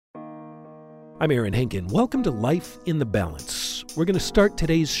I'm Aaron Henkin. Welcome to Life in the Balance. We're going to start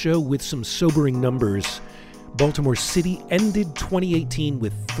today's show with some sobering numbers. Baltimore City ended 2018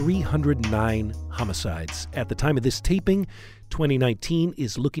 with 309 homicides. At the time of this taping, 2019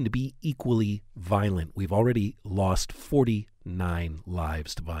 is looking to be equally violent. We've already lost 49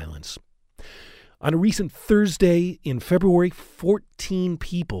 lives to violence. On a recent Thursday in February, 14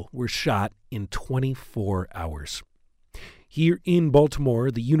 people were shot in 24 hours. Here in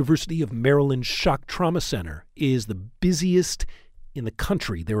Baltimore, the University of Maryland Shock Trauma Center is the busiest in the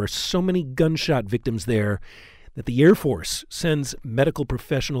country. There are so many gunshot victims there that the Air Force sends medical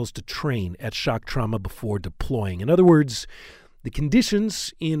professionals to train at shock trauma before deploying. In other words, the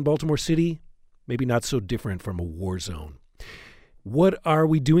conditions in Baltimore City maybe not so different from a war zone. What are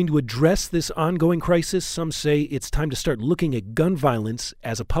we doing to address this ongoing crisis? Some say it's time to start looking at gun violence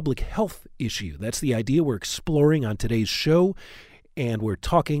as a public health issue. That's the idea we're exploring on today's show. And we're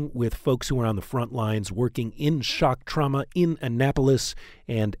talking with folks who are on the front lines working in shock trauma in Annapolis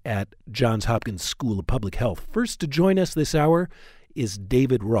and at Johns Hopkins School of Public Health. First to join us this hour is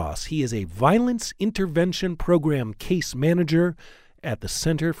David Ross. He is a Violence Intervention Program Case Manager at the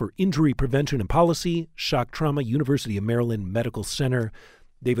Center for Injury Prevention and Policy, Shock Trauma, University of Maryland Medical Center.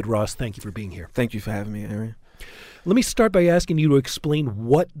 David Ross, thank you for being here. Thank you for having me, Aaron. Let me start by asking you to explain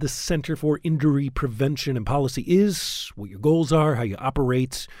what the Center for Injury Prevention and Policy is, what your goals are, how you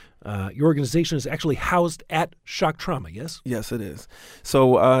operate. Your organization is actually housed at Shock Trauma, yes? Yes, it is.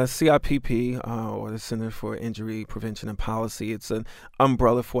 So CIPP, or the Center for Injury Prevention and Policy, it's an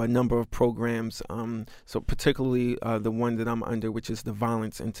umbrella for a number of programs, so particularly the one that I'm under, which is the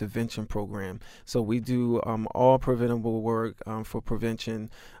Violence Intervention Program. So we do all preventable work for prevention,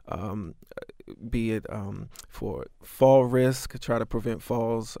 be it for fall risk, try to prevent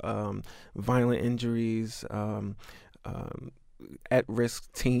falls, violent injuries,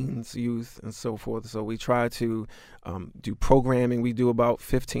 at-risk teens, youth, and so forth. So we try to do programming. We do about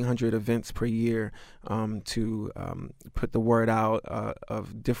 1,500 events per year to put the word out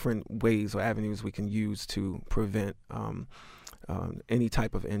of different ways or avenues we can use to prevent any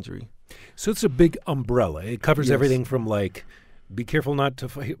type of injury. So it's a big umbrella. It covers Yes. everything from like be careful not to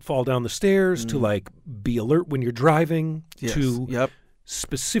fall down the stairs to like be alert when you're driving Yes. to Yep.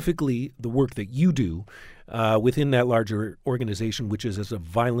 specifically the work that you do within that larger organization, which is as a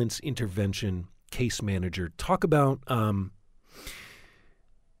violence intervention case manager. Talk about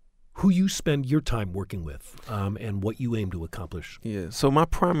who you spend your time working with and what you aim to accomplish. Yeah. So my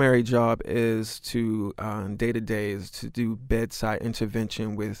primary job is to day-to-day is to do bedside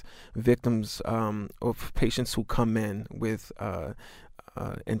intervention with victims of patients who come in with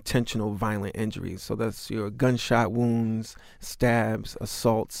intentional violent injuries. So that's your gunshot wounds, stabs,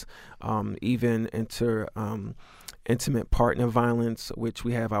 assaults, even intimate partner violence, which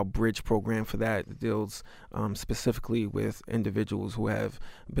we have our Bridge program for that deals specifically with individuals who have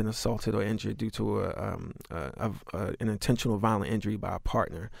been assaulted or injured due to an intentional violent injury by a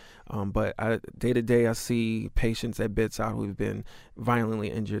partner. But day to day, I see patients at bedside who have been violently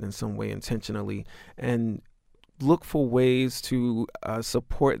injured in some way intentionally, and look for ways to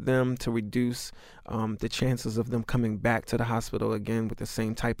support them to reduce the chances of them coming back to the hospital again with the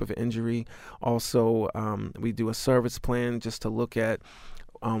same type of injury. Also, we do a service plan just to look at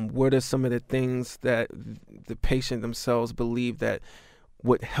what are some of the things that the patient themselves believe that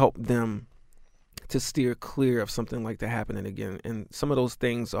would help them to steer clear of something like that happening again. And some of those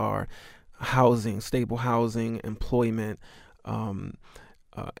things are housing, stable housing, employment,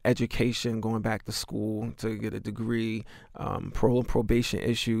 education, going back to school to get a degree, parole and probation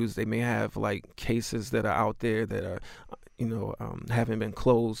issues. They may have like cases that are out there that are, haven't been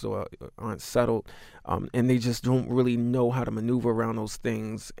closed or aren't settled, and they just don't really know how to maneuver around those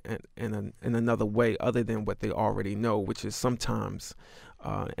things in another way other than what they already know, which is sometimes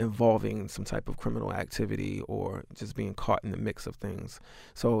involving some type of criminal activity or just being caught in the mix of things.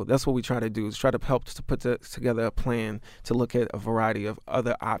 So that's what we try to do, is try to help to put together a plan to look at a variety of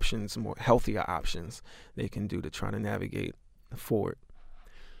other options, more healthier options they can do to try to navigate forward.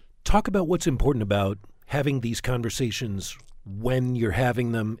 Talk about what's important about having these conversations when you're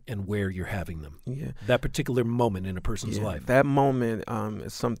having them and where you're having them. Yeah. That particular moment in a person's life. That moment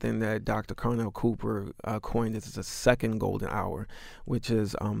is something that Dr. Cornell Cooper coined as the second golden hour, which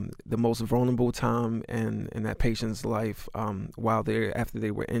is the most vulnerable time in that patient's life after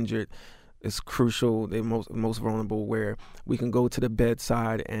they were injured. It's crucial. They're most vulnerable, where we can go to the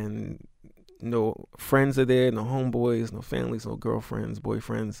bedside and no friends are there, no homeboys, no families, no girlfriends,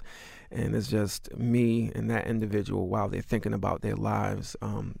 boyfriends, and it's just me and that individual while they're thinking about their lives.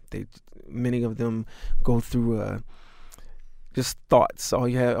 Many of them go through just thoughts. All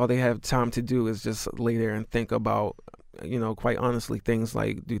they have time to do is just lay there and think about, quite honestly, things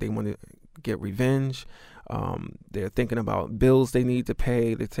like, do they want to get revenge? They're thinking about bills they need to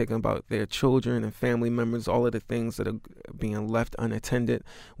pay. They're thinking about their children and family members, all of the things that are being left unattended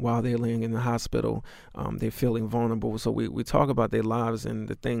while they're laying in the hospital. They're feeling vulnerable. So we talk about their lives and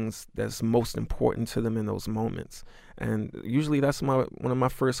the things that's most important to them in those moments. And usually that's one of my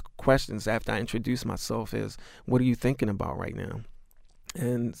first questions after I introduce myself is, what are you thinking about right now?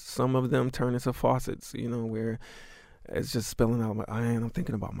 And some of them turn into faucets, where it's just spilling out. I'm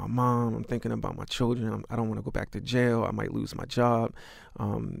thinking about my mom. I'm thinking about my children. I don't want to go back to jail. I might lose my job.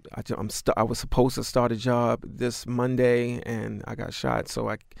 I was supposed to start a job this Monday and I got shot.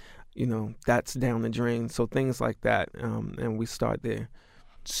 So that's down the drain. So things like that. And we start there.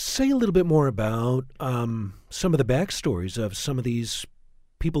 Say a little bit more about some of the backstories of some of these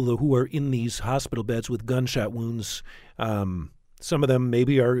people who are in these hospital beds with gunshot wounds. Some of them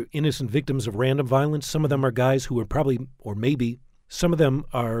maybe are innocent victims of random violence. Some of them are guys who are some of them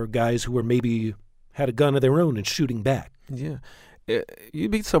are guys who are maybe had a gun of their own and shooting back. Yeah.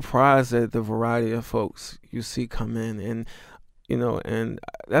 You'd be surprised at the variety of folks you see come in. And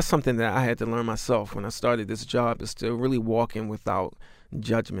that's something that I had to learn myself when I started this job, is to really walk in without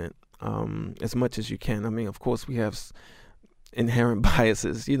judgment as much as you can. I mean, of course, we have inherent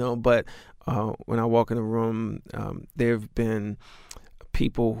biases, but when I walk in a room, there have been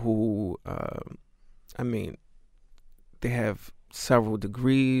people who, they have several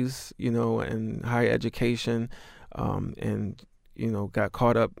degrees, and higher education, and, got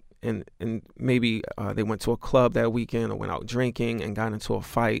caught up in maybe they went to a club that weekend or went out drinking and got into a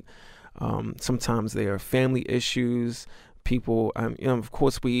fight. Sometimes there are family issues. People, of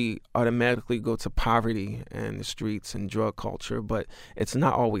course, we automatically go to poverty and the streets and drug culture, but it's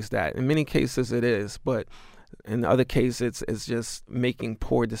not always that. In many cases, it is, but in other cases, it's just making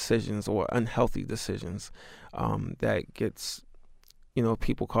poor decisions or unhealthy decisions that gets,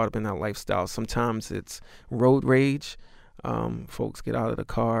 people caught up in that lifestyle. Sometimes it's road rage. Folks get out of the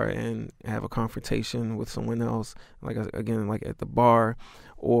car and have a confrontation with someone else, like at the bar,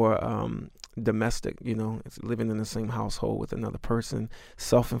 or domestic, it's living in the same household with another person,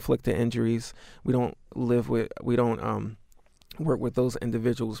 self-inflicted injuries. We don't work with those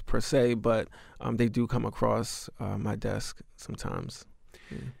individuals per se, but they do come across my desk sometimes.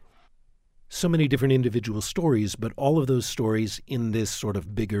 Yeah. So many different individual stories, but all of those stories in this sort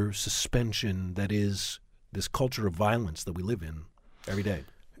of bigger suspension that is this culture of violence that we live in every day.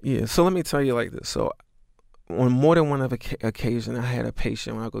 Yeah, so let me tell you like this. So on more than one occasion, I had a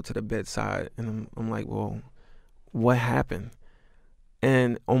patient when I go to the bedside, and I'm like, well, what happened?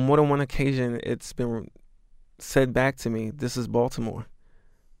 And on more than one occasion, it's been said back to me, this is Baltimore.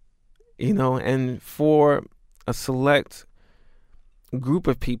 And for a select group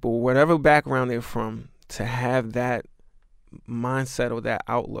of people, whatever background they're from, to have that mindset or that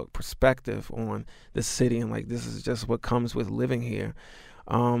outlook, perspective on the city, and like, this is just what comes with living here.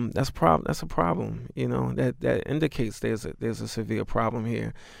 That's a problem. That indicates there's a severe problem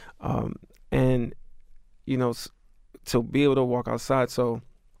here, and to be able to walk outside. So,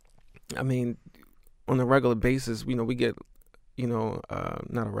 I mean, on a regular basis, we get, not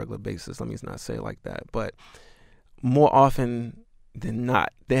a regular basis. Let me not say it like that, but more often than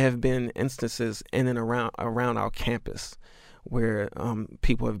not, there have been instances in and around our campus where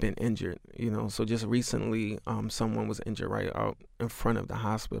people have been injured, So just recently, someone was injured right out in front of the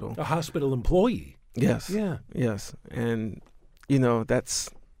hospital. A hospital employee. Yes. Yeah. Yes. And,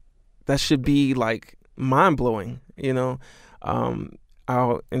 that should be like mind-blowing,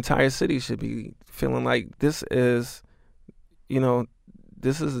 Our entire city should be feeling like this is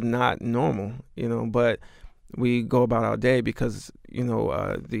not normal, but we go about our day because,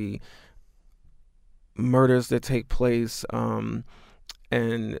 the murders that take place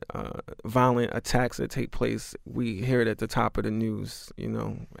and violent attacks that take place, we hear it at the top of the news.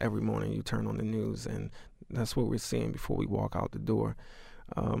 Every morning you turn on the news, and that's what we're seeing before we walk out the door.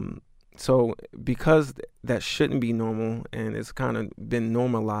 So because that shouldn't be normal, and it's kind of been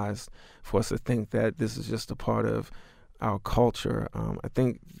normalized for us to think that this is just a part of our culture, I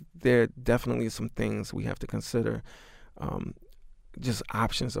think there are definitely some things we have to consider, just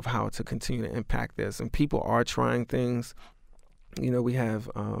options of how to continue to impact this. And people are trying things. We have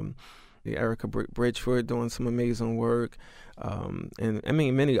the Erica Bridgeford doing some amazing work, and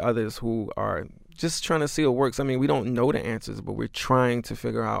many others who are just trying to see what works. We don't know the answers, but we're trying to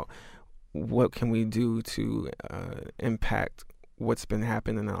figure out what can we do to impact what's been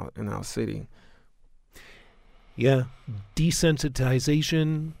happening in our city. Yeah,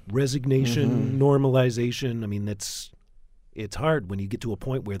 desensitization, resignation, normalization. it's hard when you get to a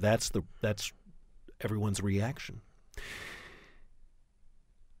point where that's everyone's reaction.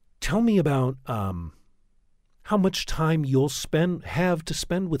 Tell me about how much time you'll have to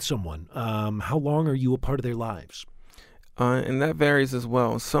spend with someone. How long are you a part of their lives? And that varies as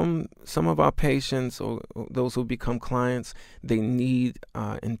well. Some of our patients or those who become clients, they need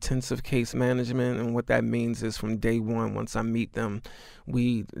intensive case management. And what that means is from day one, once I meet them,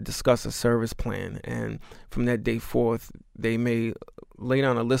 we discuss a service plan. And from that day forth, they may lay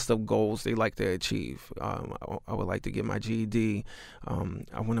down a list of goals they like to achieve. I would like to get my GED.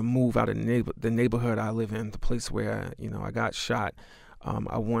 I want to move out of the neighborhood I live in, the place where I got shot.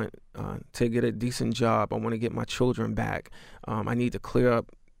 I want to get a decent job. I want to get my children back. I need to clear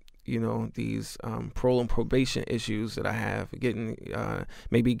up, these parole and probation issues that I have.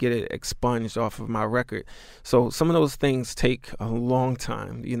 Maybe get it expunged off of my record. So some of those things take a long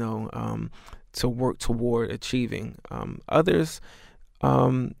time, to work toward achieving. Others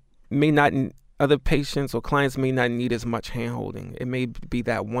may not. Other patients or clients may not need as much handholding. It may be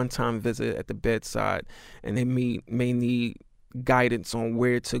that one-time visit at the bedside, and they may need guidance on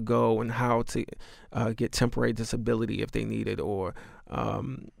where to go and how to get temporary disability if they need it, or how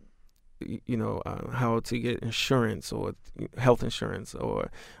to get insurance or health insurance, or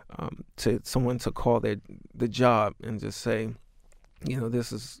to someone to call the job and just say,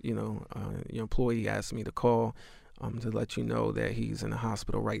 this is your employee asked me to call to let you know that he's in the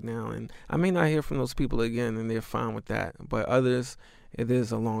hospital right now. And I may not hear from those people again, and they're fine with that. But others, it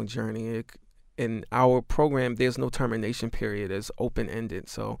is a long journey. In our program, there's no termination period. It's open-ended.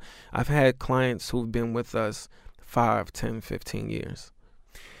 So I've had clients who've been with us 5, 10, 15 years.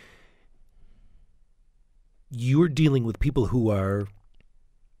 You're dealing with people who are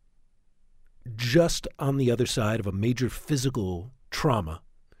just on the other side of a major physical trauma.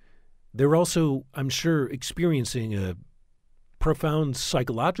 They're also, I'm sure, experiencing a profound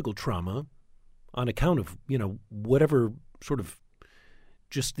psychological trauma on account of, whatever sort of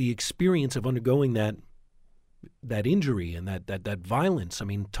just the experience of undergoing that injury and that violence. I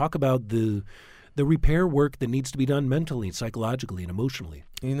mean, talk about the repair work that needs to be done mentally, psychologically, and emotionally.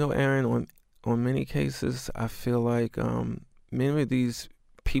 Aaron, on many cases, I feel like many of these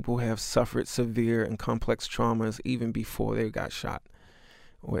people have suffered severe and complex traumas even before they got shot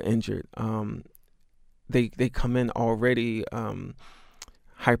or injured. They come in already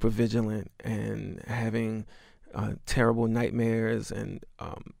hypervigilant and having terrible nightmares, and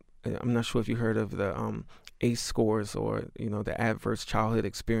I'm not sure if you heard of the ACE scores, or the adverse childhood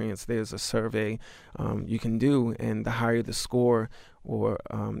experience. There's a survey you can do, and the higher the score, or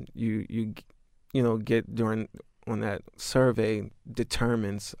you get on that survey,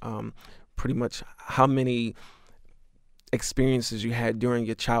 determines pretty much how many experiences you had during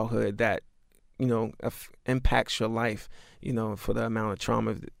your childhood that impacts your life, for the amount of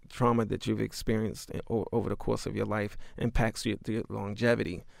trauma that you've experienced over the course of your life, impacts your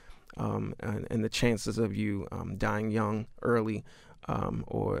longevity, and the chances of you dying young, early,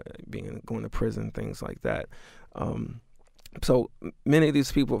 or going to prison, things like that. So many of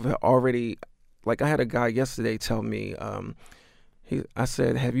these people have already, like I had a guy yesterday tell me, I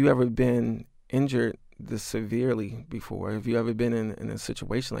said, have you ever been injured this severely before? Have you ever been in a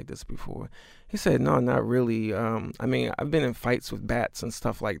situation like this before? He said, no, not really. I've been in fights with bats and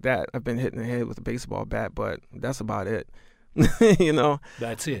stuff like that. I've been hit in the head with a baseball bat, but that's about it.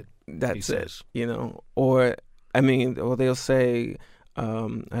 That's it. That's it. Or they'll say,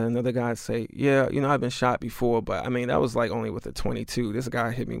 another guy say, yeah, I've been shot before, but that was like only with a 22. This guy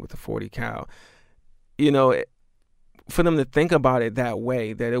hit me with a 40 cal. For them to think about it that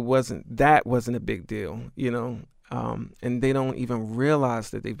way, that wasn't a big deal, and they don't even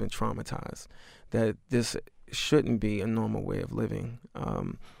realize that they've been traumatized, that this shouldn't be a normal way of living.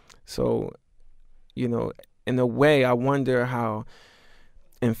 So, in a way, I wonder how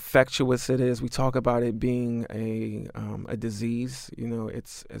infectious it is. We talk about it being a disease.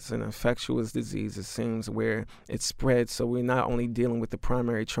 It's an infectious disease, it seems, where it spreads. So we're not only dealing with the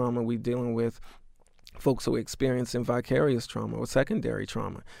primary trauma, we're dealing with folks who are experiencing vicarious trauma or secondary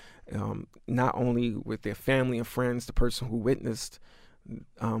trauma, not only with their family and friends, the person who witnessed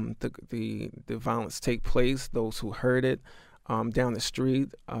the violence take place, those who heard it down the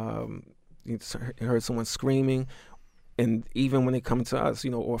street, you heard someone screaming, and even when they come to us,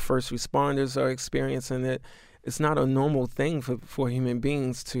 or first responders are experiencing it. It's not a normal thing for human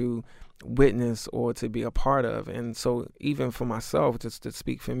beings to witness or to be a part of. And so even for myself, just to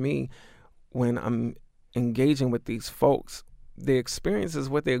speak for me, when I'm engaging with these folks, the experiences,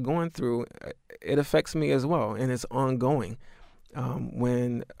 what they're going through, it affects me as well, and it's ongoing.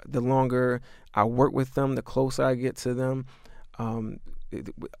 When the longer I work with them, the closer I get to them,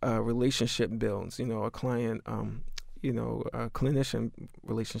 a relationship builds. A client, a clinician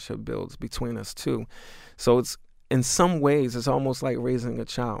relationship builds between us too. So it's, in some ways, it's almost like raising a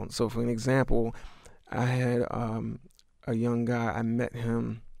child. So for an example, I had a young guy. I met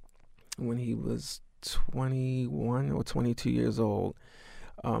him when he was 21 or 22 years old.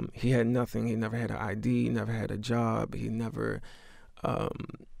 He had nothing. He never had an ID, never had a job. He never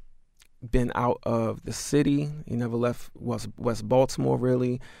been out of the city. He never left West Baltimore,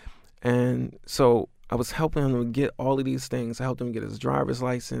 really. And so I was helping him to get all of these things. I helped him get his driver's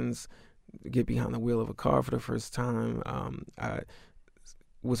license, get behind the wheel of a car for the first time. I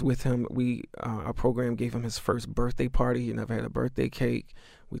was with him. Our program gave him his first birthday party. He never had a birthday cake.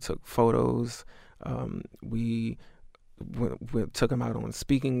 We took photos. We took him out on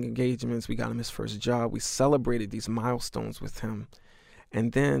speaking engagements. We got him his first job. We celebrated these milestones with him.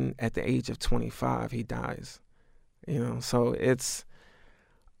 And then at the age of 25, he dies. So it's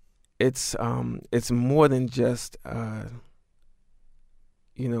more than just a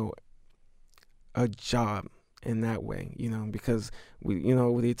job in that way, because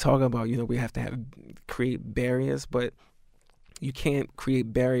they talk about, we have to create barriers, but you can't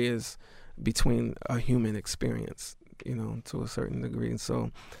create barriers between a human experience, to a certain degree. And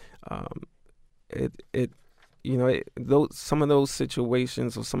so some of those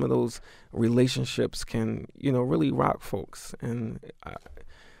situations or some of those relationships can, really rock folks. And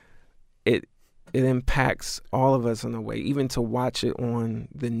it impacts all of us in a way, even to watch it on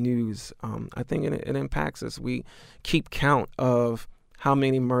the news. I think it impacts us. We keep count of how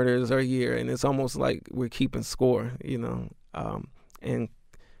many murders are a year, and it's almost like we're keeping score, and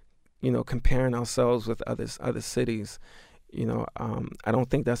comparing ourselves with other cities. I don't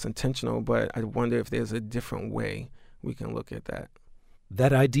think that's intentional, but I wonder if there's a different way we can look at that.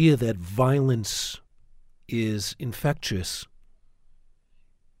 That idea that violence is infectious.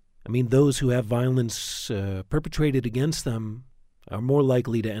 I mean, those who have violence perpetrated against them are more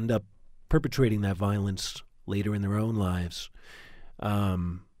likely to end up perpetrating that violence later in their own lives.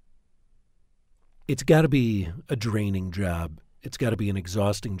 It's got to be a draining job. It's got to be an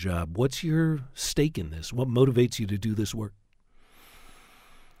exhausting job. What's your stake in this? What motivates you to do this work?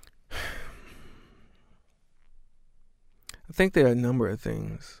 I think there are a number of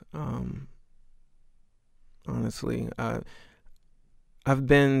things. Honestly, I've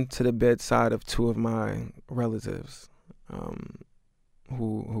been to the bedside of two of my relatives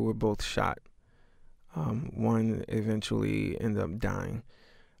who were both shot. One eventually ended up dying.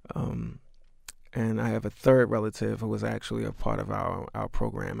 And I have a third relative who was actually a part of our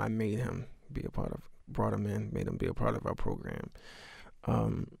program. I made him be brought him in, made him be a part of our program.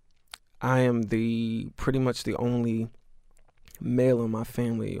 I am pretty much the only male in my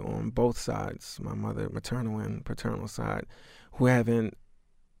family on both sides, my mother, maternal and paternal side, who haven't,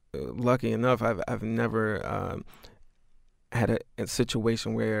 lucky enough, I've never had a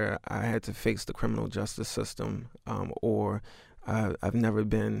situation where I had to face the criminal justice system, or I've never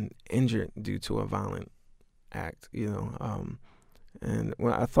been injured due to a violent act, and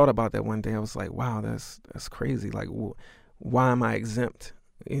when I thought about that one day, I was like, wow, that's crazy. Like, why am I exempt,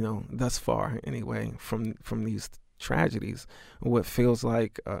 thus far anyway, from these tragedies, what feels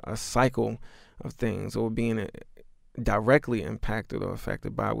like a cycle of things, or being directly impacted or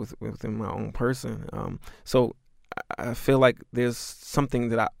affected by within my own person. So I feel like there's something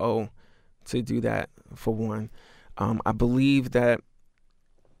that I owe to do that, for one. I believe that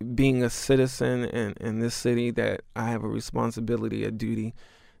being a citizen in this city, that I have a responsibility, a duty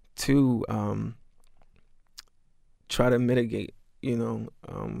to try to mitigate,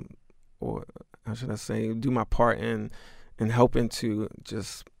 or how should I say, do my part in helping to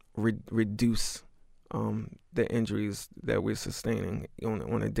just reduce the injuries that we're sustaining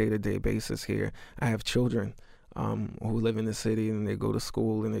on a day-to-day basis here. I have children who live in the city, and they go to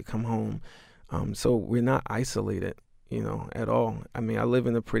school and they come home. So we're not isolated, at all. I mean, I live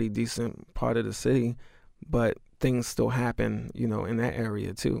in a pretty decent part of the city, but things still happen, in that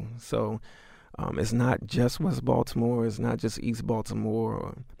area too. So it's not just West Baltimore. It's not just East Baltimore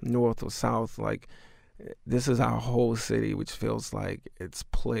or North or South. Like, this is our whole city, which feels like it's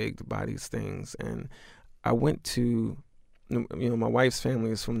plagued by these things. And I went to, my wife's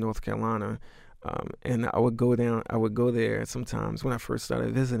family is from North Carolina, and I would go there sometimes when I first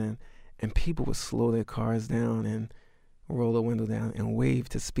started visiting, and people would slow their cars down and roll the window down and wave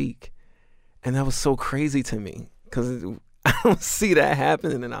to speak. And that was so crazy to me, because I don't see that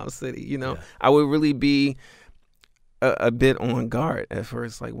happening in our city. Yeah. I would really be a bit on guard at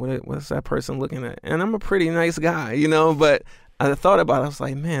first, like, what's that person looking at? And I'm a pretty nice guy, but I thought about it. I was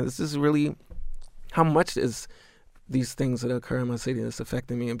like, man, this is really, how much is these things that occur in my city that's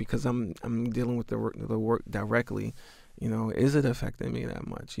affecting me? And because I'm dealing with the work directly, is it affecting me that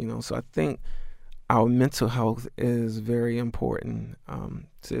much? So I think our mental health is very important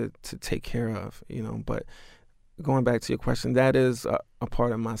to take care of, but going back to your question, that is a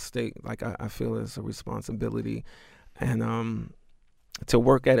part of my state. Like I feel it's a responsibility, and to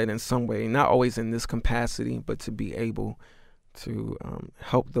work at it in some way, not always in this capacity, but to be able to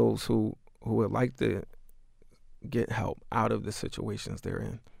help those who would like to get help out of the situations they're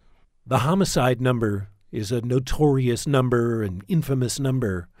in. The homicide number is a notorious number, an infamous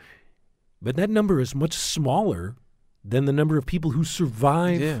number, but that number is much smaller than the number of people who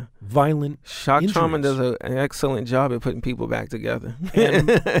survive violent shock injuries. Trauma does an excellent job at putting people back together. And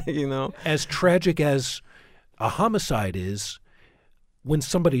you as tragic as a homicide is, when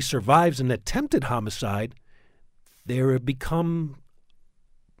somebody survives an attempted homicide, there have become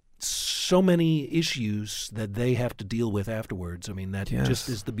so many issues that they have to deal with afterwards. I mean, that just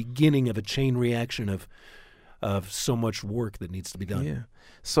is the beginning of a chain reaction of so much work that needs to be done. Yeah.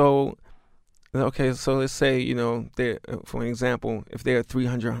 So, okay, so let's say, there, for an example, if there are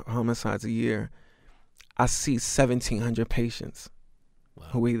 300 homicides a year, I see 1,700 patients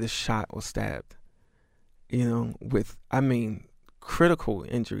who were either shot or stabbed, with, critical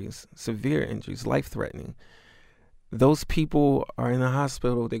injuries, severe injuries, life-threatening. Those people are in the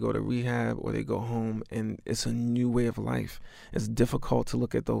hospital, they go to rehab or they go home, and it's a new way of life. It's difficult to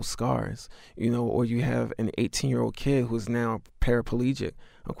look at those scars, or you have an 18-year-old kid who's now paraplegic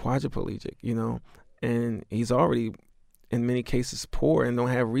or quadriplegic, and he's already, in many cases, poor and don't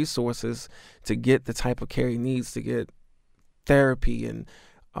have resources to get the type of care he needs to get therapy and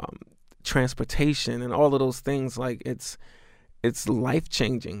transportation and all of those things. Like, it's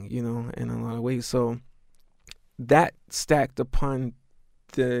life-changing, in a lot of ways. So that stacked upon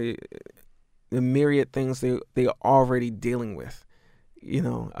the myriad things they are already dealing with,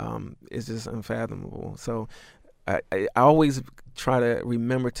 is just unfathomable. So I always try to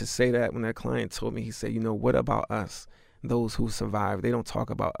remember to say that when that client told me, he said, what about us, those who survive? They don't talk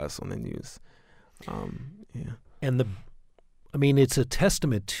about us on the news. And it's a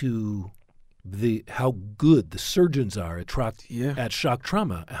testament to how good the surgeons are at shock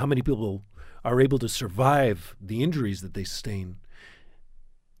trauma. How many people are able to survive the injuries that they sustain.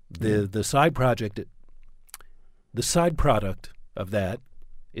 The side product of that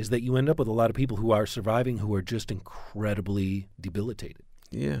is that you end up with a lot of people who are surviving who are just incredibly debilitated.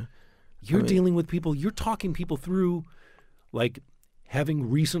 Yeah. You're dealing with people, you're talking people through, like, having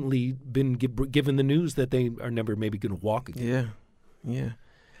recently been given the news that they are never maybe going to walk again. Yeah.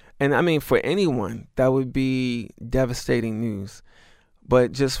 And for anyone, that would be devastating news.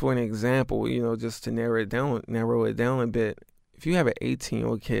 But just for an example, just to narrow it down a bit, if you have an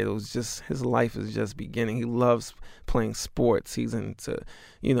 18-year-old kid his life is just beginning. He loves playing sports. He's into,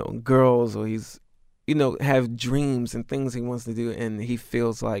 girls, or he's, have dreams and things he wants to do, and he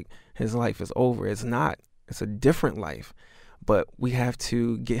feels like his life is over. It's not. It's a different life. But we have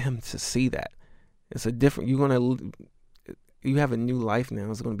to get him to see that. It's a different, you have a new life now.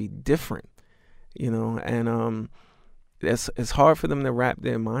 It's going to be different, and it's hard for them to wrap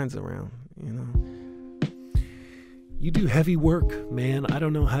their minds around, You do heavy work, man. I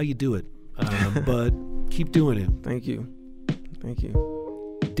don't know how you do it, but keep doing it. Thank you.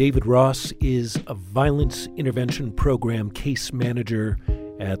 David Ross is a violence intervention program case manager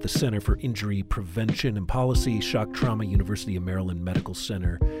at the Center for Injury Prevention and Policy, Shock Trauma, University of Maryland Medical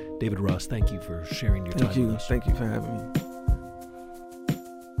Center. David Ross, thank you for sharing your time with us. Thank you for having me.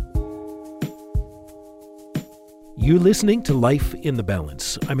 You're listening to Life in the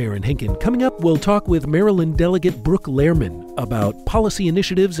Balance. I'm Aaron Hinken. Coming up, we'll talk with Maryland Delegate Brooke Lehrman about policy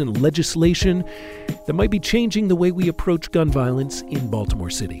initiatives and legislation that might be changing the way we approach gun violence in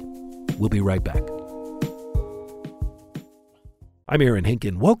Baltimore City. We'll be right back. I'm Aaron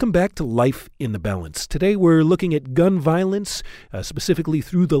Hinken. Welcome back to Life in the Balance. Today we're looking at gun violence, specifically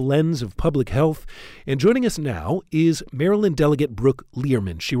through the lens of public health. And joining us now is Maryland Delegate Brooke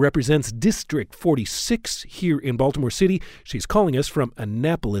Lehrman. She represents District 46 here in Baltimore City. She's calling us from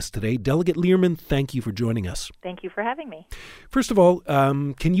Annapolis today. Delegate Lehrman, thank you for joining us. Thank you for having me. First of all,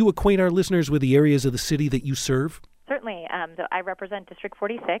 can you acquaint our listeners with the areas of the city that you serve? Certainly. So I represent District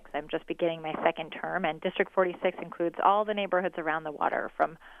 46. I'm just beginning my second term, and District 46 includes all the neighborhoods around the water,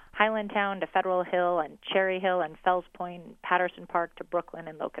 from Highlandtown to Federal Hill and Cherry Hill and Fells Point, Patterson Park to Brooklyn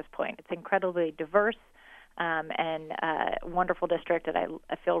and Locust Point. It's incredibly diverse and a wonderful district that I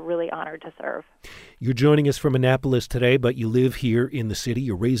feel really honored to serve. You're joining us from Annapolis today, but you live here in the city.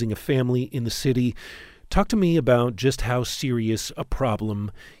 You're raising a family in the city. Talk to me about just how serious a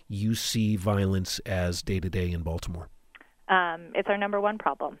problem you see violence as day to day in Baltimore. It's our number one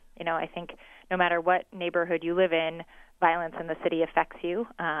problem. I think no matter what neighborhood you live in, violence in the city affects you.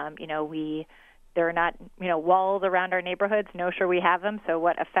 There are not, walls around our neighborhoods. No, sure, we have them. So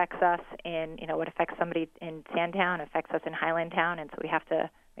what affects us what affects somebody in Sandtown affects us in Highlandtown, and so we have to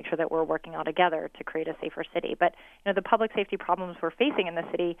make sure that we're working all together to create a safer city. But, the public safety problems we're facing in the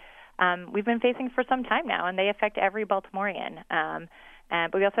city, we've been facing for some time now, and they affect every Baltimorean.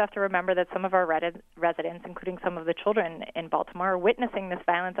 But we also have to remember that some of our residents, including some of the children in Baltimore, are witnessing this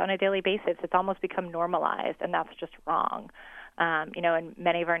violence on a daily basis. It's almost become normalized, and that's just wrong. In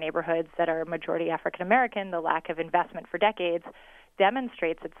many of our neighborhoods that are majority African American, the lack of investment for decades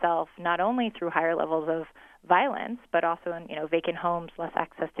demonstrates itself not only through higher levels of violence, but also in vacant homes, less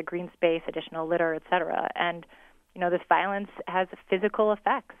access to green space, additional litter, et cetera. And this violence has physical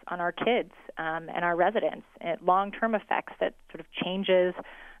effects on our kids and our residents, long-term effects that sort of changes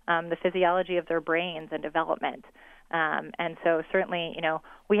the physiology of their brains and development. And so certainly,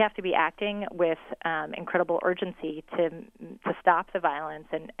 we have to be acting with incredible urgency to stop the violence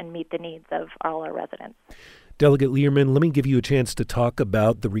and meet the needs of all our residents. Delegate Lierman, let me give you a chance to talk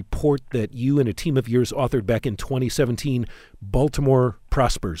about the report that you and a team of yours authored back in 2017, Baltimore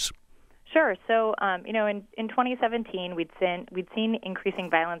Prospers. Sure. So, in 2017, we'd seen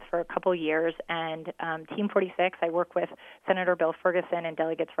increasing violence for a couple years, and Team 46, I work with Senator Bill Ferguson and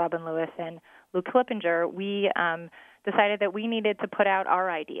Delegates Robin Lewis and Luke Clippinger. We decided that we needed to put out our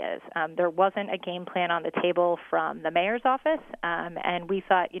ideas. There wasn't a game plan on the table from the mayor's office, and we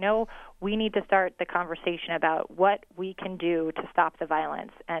thought, we need to start the conversation about what we can do to stop the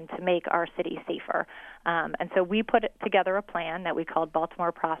violence and to make our city safer. And so we put together a plan that we called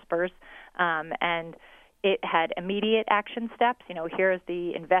Baltimore Prospers, and it had immediate action steps. Here's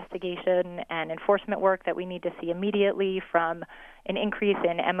the investigation and enforcement work that we need to see immediately, from an increase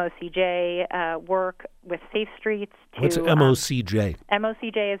in MOCJ work with Safe Streets to... What's MOCJ?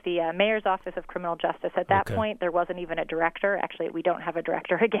 MOCJ is the Mayor's Office of Criminal Justice. At that point, there wasn't even a director. Actually, we don't have a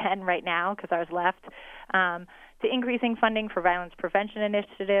director again right now because ours left. To increasing funding for violence prevention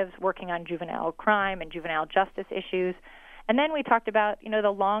initiatives, working on juvenile crime and juvenile justice issues. And then we talked about, the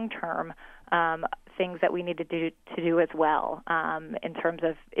long-term things that we needed to do as well in terms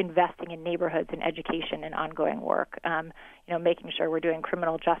of investing in neighborhoods and education and ongoing work, making sure we're doing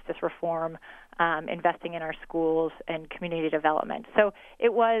criminal justice reform, investing in our schools and community development. So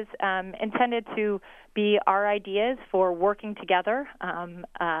it was intended to be our ideas for working together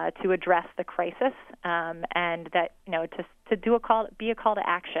to address the crisis, and that, to be a call to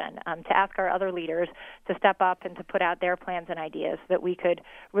action, to ask our other leaders to step up and to put out their plans and ideas so that we could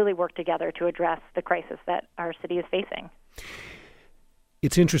really work together to address the crisis that our city is facing.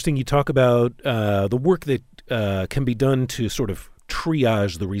 It's interesting you talk about the work that can be done to sort of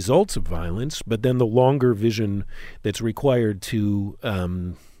triage the results of violence, but then the longer vision that's required to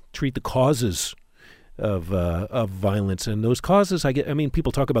treat the causes of violence. And those causes,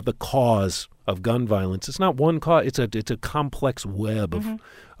 people talk about the cause of gun violence. It's not one cause. It's a complex web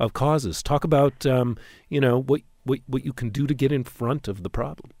of causes. Talk about what you can do to get in front of the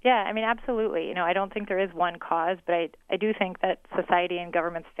problem. Yeah, absolutely. I don't think there is one cause, but I do think that society and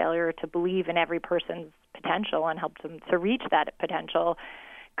government's failure to believe in every person's potential and help them to reach that potential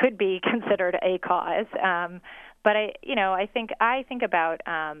could be considered a cause. But I think about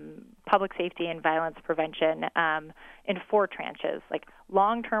public safety and violence prevention in four tranches, like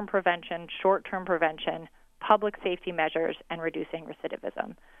long-term prevention, short-term prevention, public safety measures, and reducing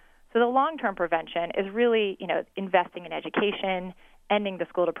recidivism. So the long-term prevention is really, investing in education, ending the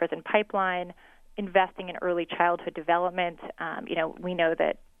school-to-prison pipeline, investing in early childhood development. We know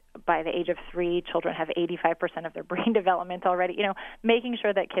that by the age of 3, children have 85% of their brain development already. Making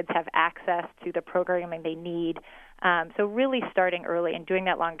sure that kids have access to the programming they need. So really starting early and doing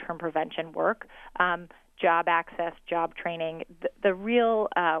that long-term prevention work. Job access, job training, the real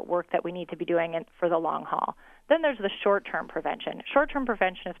work that we need to be doing for the long haul. Then there's the short-term prevention. Short-term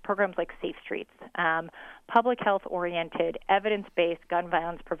prevention is programs like Safe Streets, public health-oriented, evidence-based gun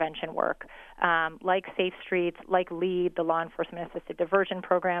violence prevention work, like Safe Streets, like LEAD, the Law Enforcement Assisted Diversion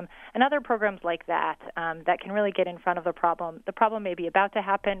Program, and other programs like that that can really get in front of the problem. The problem may be about to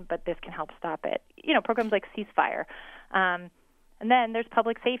happen, but this can help stop it. Programs like Ceasefire. And then there's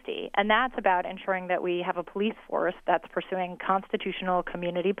public safety, and that's about ensuring that we have a police force that's pursuing constitutional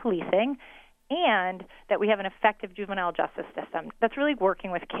community policing, and that we have an effective juvenile justice system that's really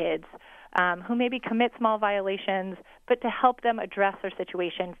working with kids who maybe commit small violations, but to help them address their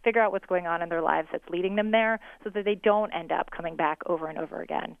situation, figure out what's going on in their lives that's leading them there so that they don't end up coming back over and over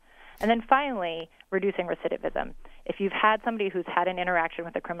again. And then finally, reducing recidivism. If you've had somebody who's had an interaction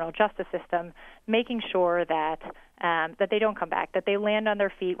with the criminal justice system, making sure that they don't come back, that they land on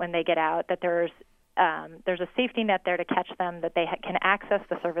their feet when they get out, that there's a safety net there to catch them, that they can access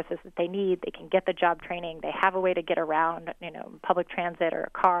the services that they need, they can get the job training, they have a way to get around, public transit or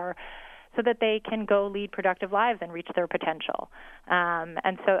a car, so that they can go lead productive lives and reach their potential.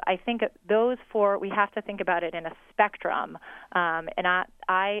 And so I think those four, we have to think about it in a spectrum, and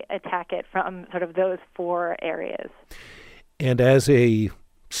I attack it from sort of those four areas. And as a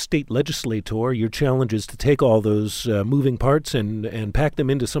state legislator, your challenge is to take all those moving parts and pack them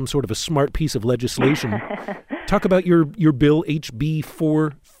into some sort of a smart piece of legislation. Talk about your bill, HB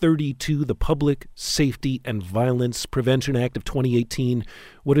 432, the Public Safety and Violence Prevention Act of 2018.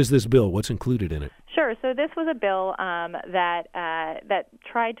 What is this bill? What's included in it? Sure. So this was a bill that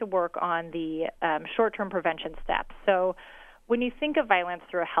tried to work on the short-term prevention steps. So when you think of violence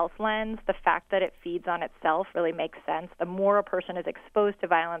through a health lens, the fact that it feeds on itself really makes sense. The more a person is exposed to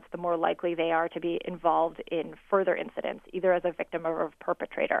violence, the more likely they are to be involved in further incidents, either as a victim or a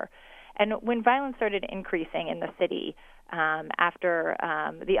perpetrator. And when violence started increasing in the city after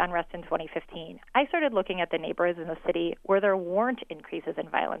the unrest in 2015, I started looking at the neighborhoods in the city where there weren't increases in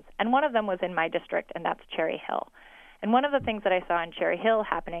violence. And one of them was in my district, and that's Cherry Hill. And one of the things that I saw in Cherry Hill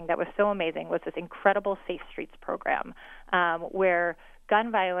happening that was so amazing was this incredible Safe Streets program, where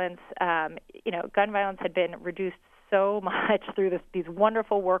gun violence had been reduced so much through these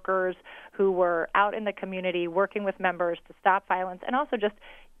wonderful workers who were out in the community working with members to stop violence, and also just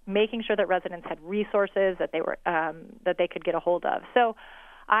making sure that residents had resources that they could get a hold of. So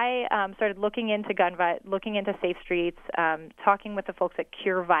I started looking into Safe Streets, talking with the folks at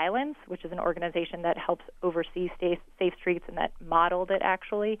Cure Violence, which is an organization that helps oversee Safe Streets and that modeled it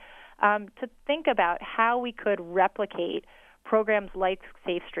actually, to think about how we could replicate programs like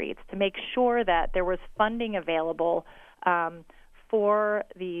Safe Streets to make sure that there was funding available for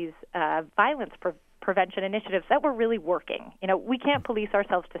these violence prevention initiatives that were really working. We can't police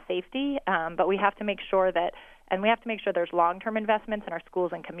ourselves to safety, but we have to make sure there's long-term investments in our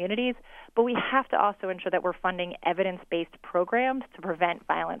schools and communities, but we have to also ensure that we're funding evidence-based programs to prevent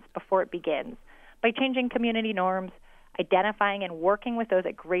violence before it begins by changing community norms, identifying and working with those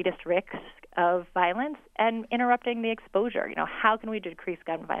at greatest risk of violence, and interrupting the exposure. How can we decrease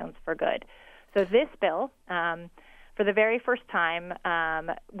gun violence for good? So this bill, for the very first time,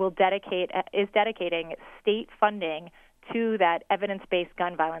 is dedicating state funding to that evidence-based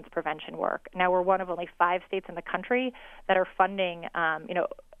gun violence prevention work. Now, we're one of only 5 states in the country that are funding,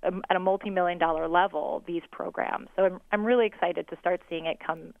 at a multi-million-dollar level, these programs. So I'm really excited to start seeing it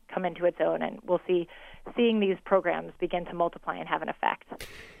come into its own, and we'll seeing these programs begin to multiply and have an effect.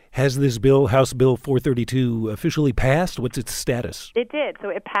 Has this bill, House Bill 432, officially passed? What's its status? It did. So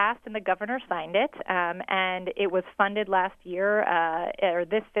it passed, and the governor signed it, and it was funded last year, or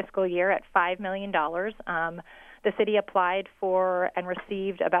this fiscal year, at $5 million. The city applied for and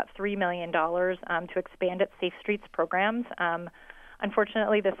received about $3 million to expand its Safe Streets programs.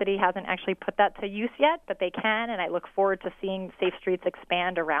 Unfortunately, the city hasn't actually put that to use yet, but they can, and I look forward to seeing Safe Streets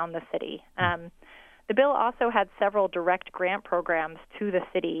expand around the city. The bill also had several direct grant programs to the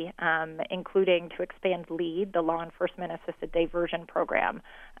city, including to expand LEAD, the Law Enforcement Assisted Diversion Program,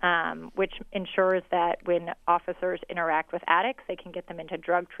 which ensures that when officers interact with addicts, they can get them into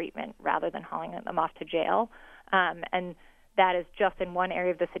drug treatment rather than hauling them off to jail. And that is just in one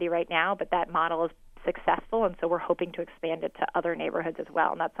area of the city right now, but that model is successful, and so we're hoping to expand it to other neighborhoods as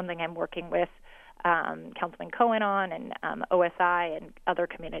well. And that's something I'm working with Councilman Cohen on, and OSI and other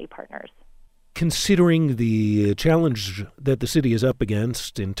community partners. Considering the challenge that the city is up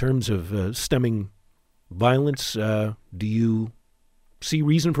against in terms of stemming violence, do you see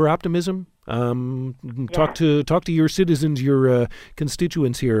reason for optimism? Talk to your citizens, your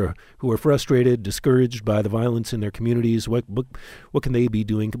constituents here who are frustrated, discouraged by the violence in their communities. What can they be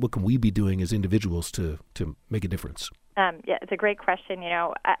doing? What can we be doing as individuals to make a difference? It's a great question.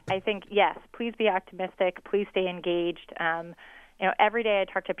 I think, yes, please be optimistic. Please stay engaged. Every day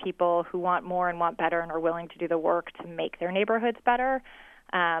I talk to people who want more and want better and are willing to do the work to make their neighborhoods better.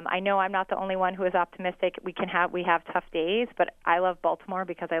 I know I'm not the only one who is optimistic. We have tough days, but I love Baltimore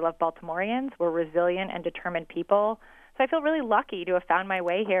because I love Baltimoreans. We're resilient and determined people. So I feel really lucky to have found my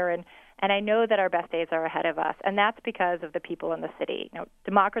way here, and I know that our best days are ahead of us, and that's because of the people in the city.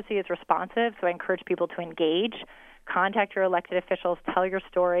 Democracy is responsive, so I encourage people to engage. Contact your elected officials, tell your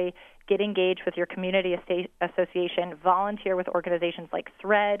story, get engaged with your community association, volunteer with organizations like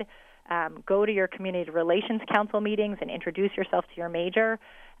THREAD, go to your community relations council meetings and introduce yourself to your mayor.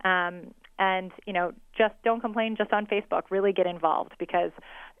 And And, just don't complain just on Facebook. Really get involved, because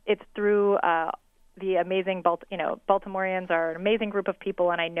it's through the amazing, Baltimoreans are an amazing group of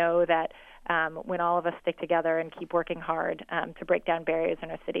people, and I know that when all of us stick together and keep working hard to break down barriers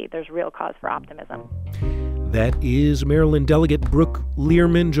in our city, there's real cause for optimism. That is Maryland Delegate Brooke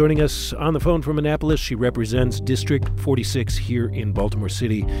Lierman joining us on the phone from Annapolis. She represents District 46 here in Baltimore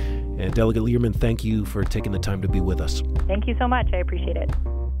City. And Delegate Lierman, thank you for taking the time to be with us. Thank you so much. I appreciate it.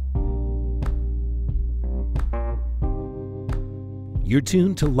 You're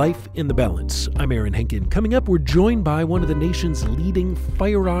tuned to Life in the Balance. I'm Aaron Henkin. Coming up, we're joined by one of the nation's leading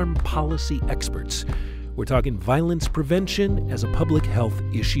firearm policy experts. We're talking violence prevention as a public health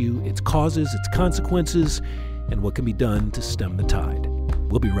issue, its causes, its consequences, and what can be done to stem the tide.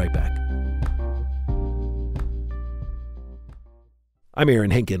 We'll be right back. I'm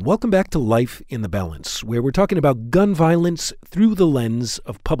Aaron Henkin. Welcome back to Life in the Balance, where we're talking about gun violence through the lens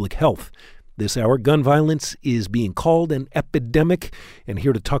of public health. This hour, gun violence is being called an epidemic, and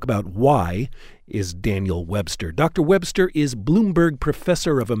here to talk about why is Daniel Webster. Dr. Webster is Bloomberg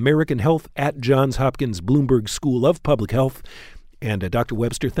Professor of American Health at Johns Hopkins Bloomberg School of Public Health. And Dr.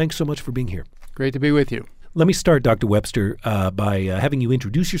 Webster, thanks so much for being here. Great to be with you. Let me start, Dr. Webster, by having you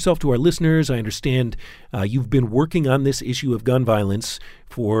introduce yourself to our listeners. I understand you've been working on this issue of gun violence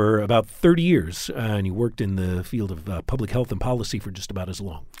for about 30 years, and you worked in the field of public health and policy for just about as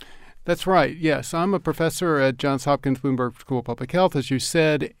long. That's right. Yes, I'm a professor at Johns Hopkins Bloomberg School of Public Health, as you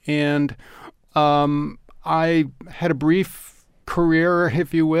said, and I had a brief career,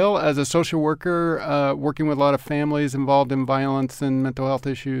 if you will, as a social worker, working with a lot of families involved in violence and mental health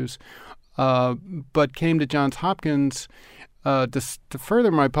issues, but came to Johns Hopkins to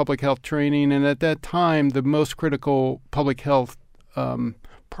further my public health training. And at that time, the most critical public health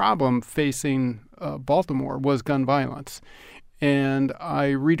problem facing Baltimore was gun violence. And I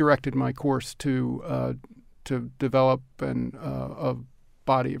redirected my course to develop a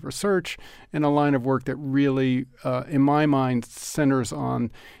body of research and a line of work that really, in my mind, centers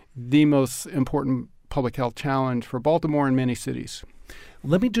on the most important public health challenge for Baltimore and many cities.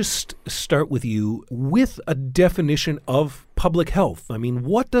 Let me just start with you with a definition of public health. I mean,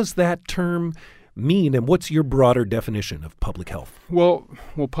 what does that term mean, and what's your broader definition of public health? Well,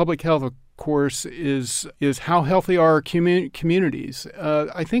 public health, of course, is how healthy are our communities.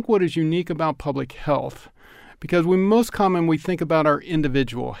 I think what is unique about public health, because we think about our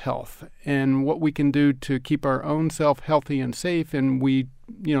individual health and what we can do to keep our own self healthy and safe, and we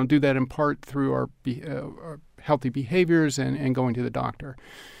do that in part through our healthy behaviors and going to the doctor.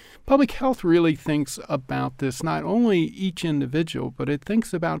 Public health really thinks about this, not only each individual, but it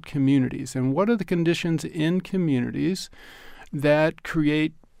thinks about communities and what are the conditions in communities that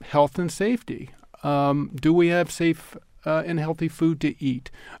create health and safety. Do we have safe and healthy food to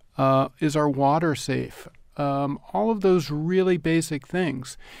eat? Is our water safe? All of those really basic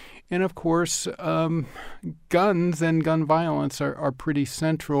things. And of course, guns and gun violence are pretty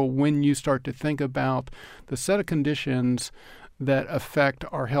central when you start to think about the set of conditions that affect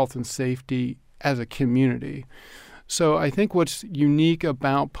our health and safety as a community. So I think what's unique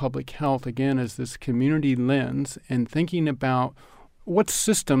about public health, again, is this community lens and thinking about what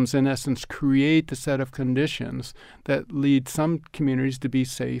systems, in essence, create the set of conditions that lead some communities to be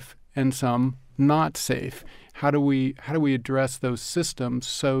safe and some not safe. How do we address those systems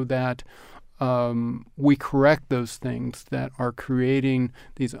so that we correct those things that are creating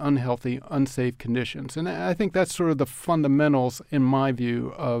these unhealthy, unsafe conditions? And I think that's sort of the fundamentals, in my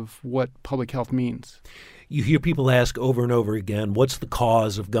view, of what public health means. You hear people ask over and over again, what's the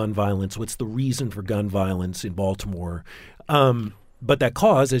cause of gun violence? What's the reason for gun violence in Baltimore? But that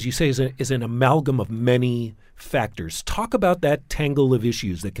cause, as you say, is an amalgam of many factors. Talk about that tangle of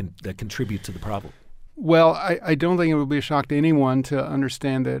issues that contribute to the problem. Well, I don't think it would be a shock to anyone to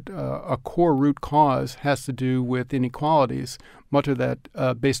understand that a core root cause has to do with inequalities, much of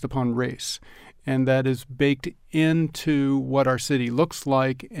that based upon race. And that is baked into what our city looks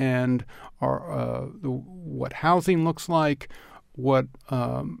like and what housing looks like, what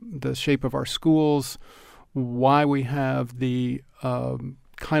the shape of our schools, why we have the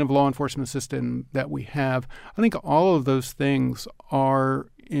kind of law enforcement system that we have. I think all of those things are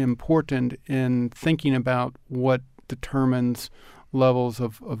important in thinking about what determines levels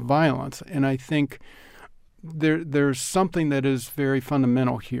of violence. And I think there's something that is very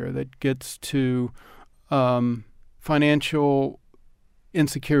fundamental here that gets to financial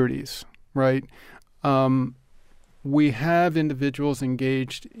insecurities, right? We have individuals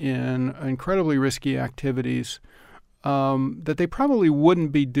engaged in incredibly risky activities that they probably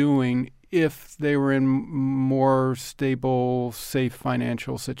wouldn't be doing if they were in more stable, safe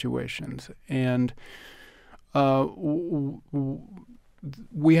financial situations. And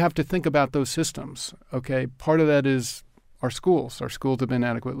we have to think about those systems, okay? Part of that is our schools. Our schools have been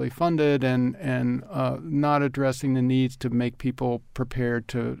adequately funded and not addressing the needs to make people prepared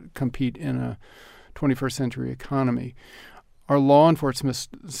to compete in a 21st century economy. Our law enforcement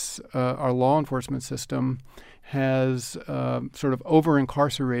system has sort of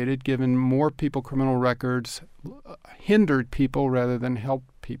over-incarcerated, given more people criminal records, hindered people rather than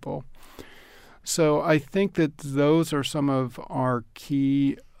helped people. So I think that those are some of our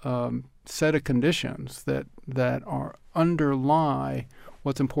key set of conditions that are underlie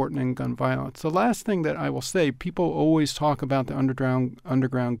what's important in gun violence. The last thing that I will say, people always talk about the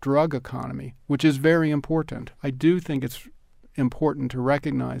underground drug economy, which is very important. I do think it's important to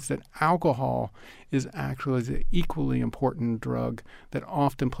recognize that alcohol is actually the equally important drug that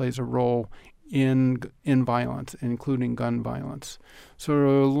often plays a role in violence, including gun violence. So there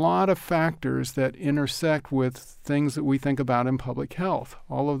are a lot of factors that intersect with things that we think about in public health,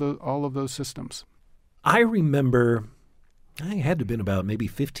 all of those systems. I remember, I had to have been about maybe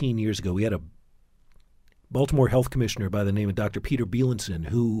 15 years ago, we had a Baltimore health commissioner by the name of Dr. Peter Bielenson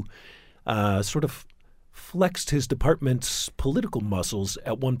who sort of flexed his department's political muscles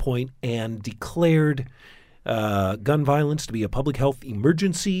at one point and declared gun violence to be a public health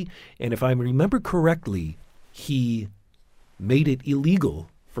emergency. And if I remember correctly, he made it illegal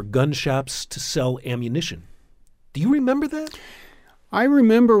for gun shops to sell ammunition. Do you remember that? I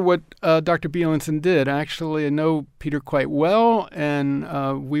remember what Dr. Bielenson did. Actually, I know Peter quite well,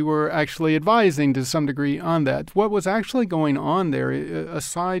 and we were actually advising to some degree on that. What was actually going on there,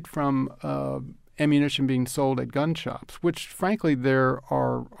 aside from ammunition being sold at gun shops, which frankly there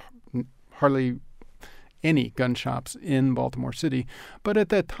are hardly any gun shops in Baltimore City. But at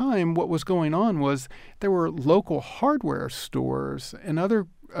that time, what was going on was there were local hardware stores and other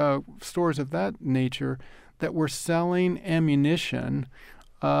stores of that nature that were selling ammunition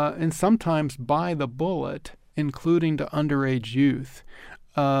and sometimes by the bullet, including to underage youth.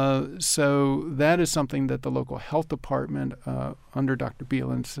 So that is something that the local health department, under Dr.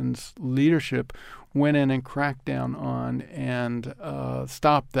 Bielenson's leadership, went in and cracked down on and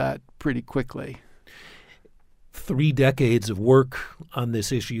stopped that pretty quickly. 3 decades of work on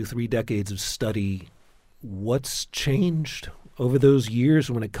this issue, 3 decades of study. What's changed over those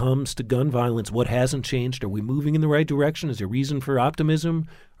years when it comes to gun violence? What hasn't changed? Are we moving in the right direction? Is there reason for optimism?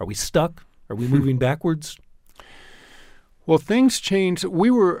 Are we stuck? Are we moving backwards? Well, things changed.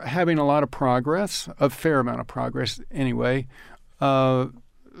 We were having a lot of progress, a fair amount of progress anyway, from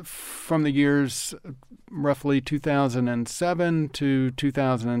the years roughly 2007 to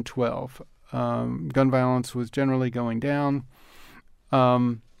 2012. Gun violence was generally going down.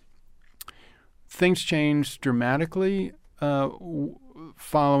 Things changed dramatically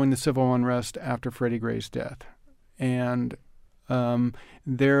following the civil unrest after Freddie Gray's death. And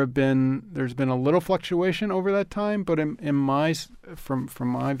there's been a little fluctuation over that time, but from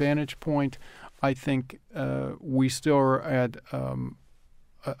my vantage point, I think we still are at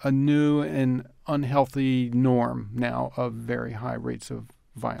a new and unhealthy norm now of very high rates of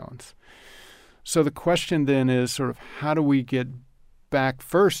violence. So the question then is sort of how do we get back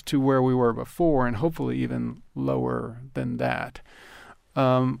first to where we were before and hopefully even lower than that?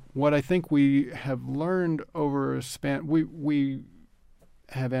 What I think we have learned over a span, we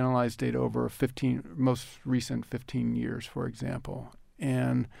have analyzed data over most recent 15 years, for example.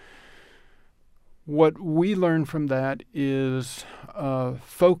 And what we learned from that is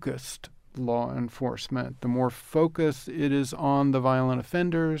focused law enforcement. The more focused it is on the violent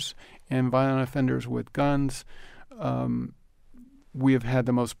offenders and violent offenders with guns, we have had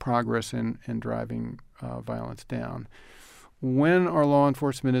the most progress in driving violence down. When our law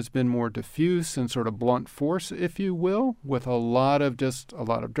enforcement has been more diffuse and sort of blunt force, if you will, with a lot of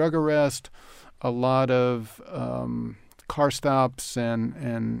drug arrest, a lot of car stops,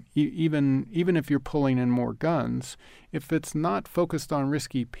 and even if you're pulling in more guns, if it's not focused on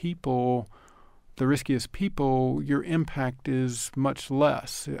risky people, the riskiest people, your impact is much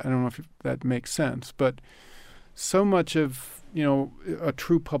less. I don't know if that makes sense, but so much of a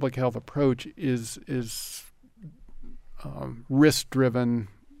true public health approach is risk-driven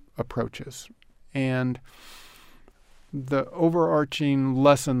approaches. And the overarching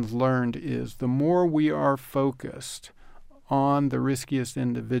lessons learned is the more we are focused on the riskiest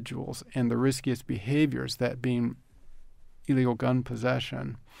individuals and the riskiest behaviors, that being illegal gun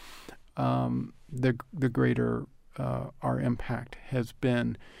possession, the greater our impact has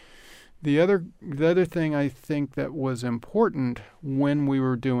been. The other thing I think that was important when we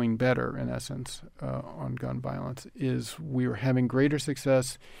were doing better, in essence, on gun violence, is we were having greater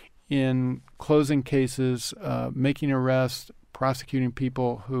success in closing cases, making arrests, prosecuting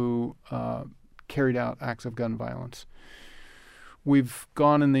people who carried out acts of gun violence. We've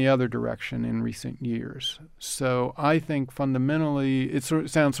gone in the other direction in recent years. So I think fundamentally, it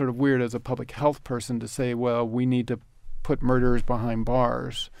sounds sort of weird as a public health person to say, well, we need to put murderers behind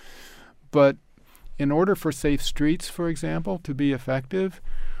bars. But in order for safe streets, for example, to be effective,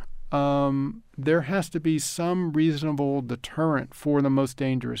 there has to be some reasonable deterrent for the most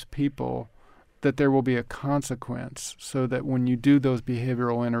dangerous people, that there will be a consequence, so that when you do those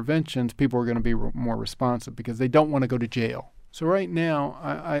behavioral interventions, people are going to be more responsive because they don't want to go to jail. So right now,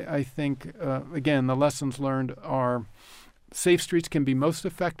 I think, again, the lessons learned are safe streets can be most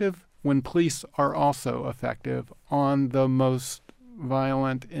effective when police are also effective on the most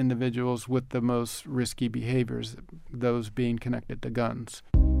violent individuals with the most risky behaviors, those being connected to guns.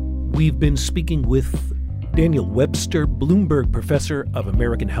 We've been speaking with Daniel Webster, Bloomberg Professor of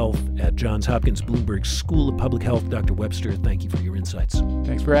American Health at Johns Hopkins Bloomberg School of Public Health. Dr. Webster, thank you for your insights.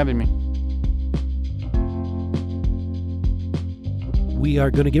 Thanks for having me. We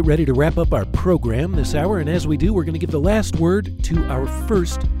are going to get ready to wrap up our program this hour, and as we do, we're going to give the last word to our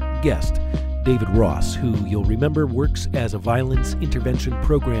first guest, David Ross, who you'll remember works as a violence intervention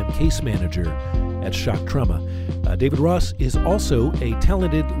program case manager at Shock Trauma. David Ross is also a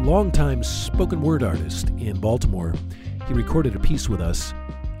talented, longtime spoken word artist in Baltimore. He recorded a piece with us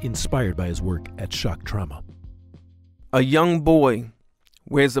inspired by his work at Shock Trauma. A young boy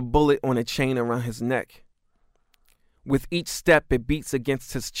wears a bullet on a chain around his neck. With each step, it beats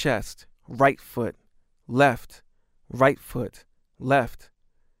against his chest. Right foot, left, right foot, left.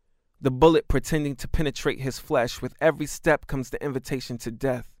 The bullet pretending to penetrate his flesh. With every step comes the invitation to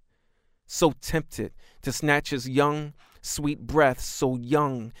death. So tempted to snatch his young, sweet breath, so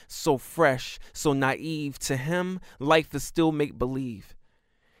young, so fresh, so naive. To him, life is still make-believe.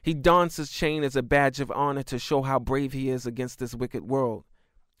 He dons his chain as a badge of honor to show how brave he is against this wicked world,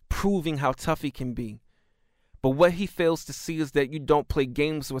 proving how tough he can be. But what he fails to see is that you don't play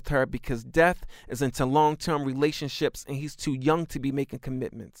games with her, because death is into long-term relationships and he's too young to be making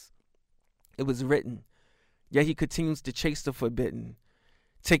commitments. It was written, yet he continues to chase the forbidden,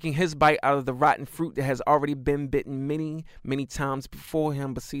 taking his bite out of the rotten fruit that has already been bitten many, many times before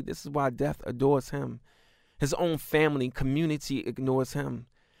him. But see, this is why death adores him. His own family, community ignores him.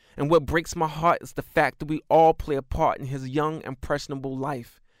 And what breaks my heart is the fact that we all play a part in his young, impressionable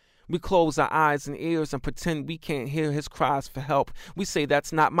life. We close our eyes and ears and pretend we can't hear his cries for help. We say,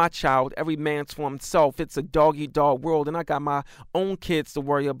 that's not my child. Every man's for himself. It's a dog-eat-dog world, and I got my own kids to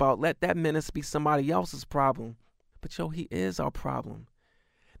worry about. Let that menace be somebody else's problem. But yo, he is our problem.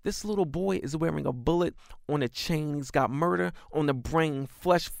 This little boy is wearing a bullet on a chain. He's got murder on the brain,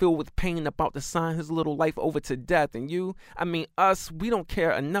 flesh filled with pain, about to sign his little life over to death. And you, us, we don't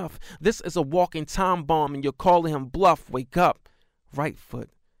care enough. This is a walking time bomb, and you're calling him bluff. Wake up. Right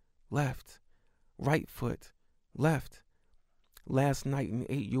foot, left, right foot, left. Last night, an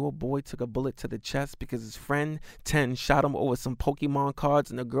 8-year-old boy took a bullet to the chest because his friend, 10, shot him over some Pokemon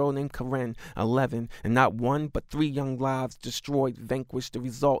cards, and a girl named Karen, 11, and not one but 3 young lives destroyed, vanquished. The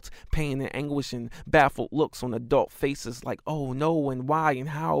result, pain and anguish and baffled looks on adult faces like, oh no, and why and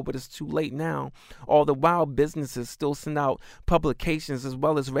how, but it's too late now. All the while, businesses still send out publications as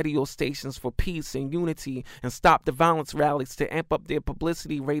well as radio stations for peace and unity and stop the violence rallies to amp up their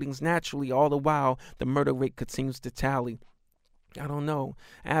publicity ratings naturally. All the while, the murder rate continues to tally. I don't know.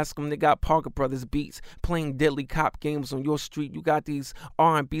 Ask them. They got Parker Brothers beats playing deadly cop games on your street. You got these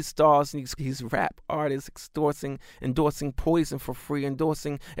R&B stars and these rap artists endorsing poison for free,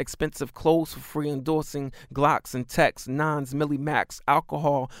 endorsing expensive clothes for free, endorsing Glocks and Techs, 9s, Millie Max,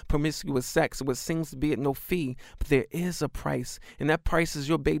 alcohol, promiscuous sex, which seems to be at no fee. But there is a price, and that price is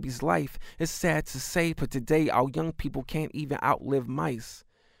your baby's life. It's sad to say, but today our young people can't even outlive mice.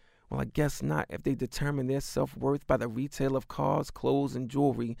 Well, I guess not if they determine their self-worth by the retail of cars, clothes, and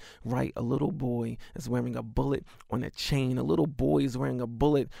jewelry. Right, a little boy is wearing a bullet on a chain. A little boy is wearing a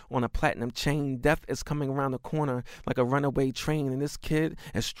bullet on a platinum chain. Death is coming around the corner like a runaway train, and this kid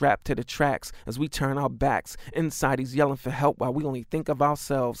is strapped to the tracks as we turn our backs. Inside, he's yelling for help while we only think of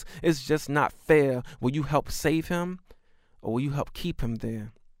ourselves. It's just not fair. Will you help save him, or will you help keep him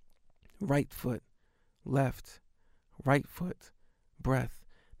there? Right foot, left, right foot, breath.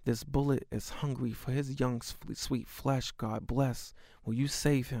 This bullet is hungry for his young, sweet flesh. God bless. Will you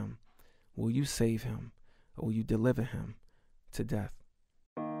save him? Will you save him? Or will you deliver him to death?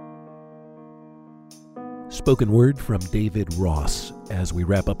 spoken word from David Ross as we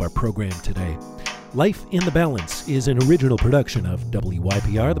wrap up our program today. Life in the Balance is an original production of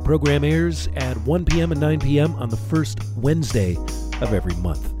WYPR. The program airs at 1 p.m. and 9 p.m. on the first Wednesday of every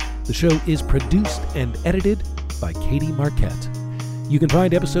month. The show is produced and edited by Katie Marquette. You can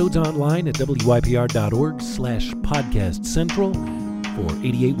find episodes online at wypr.org/podcast central. For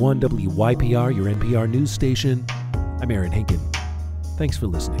 88.1 WYPR, your NPR news station, I'm Aaron Hinken. Thanks for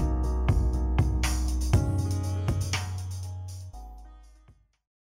listening.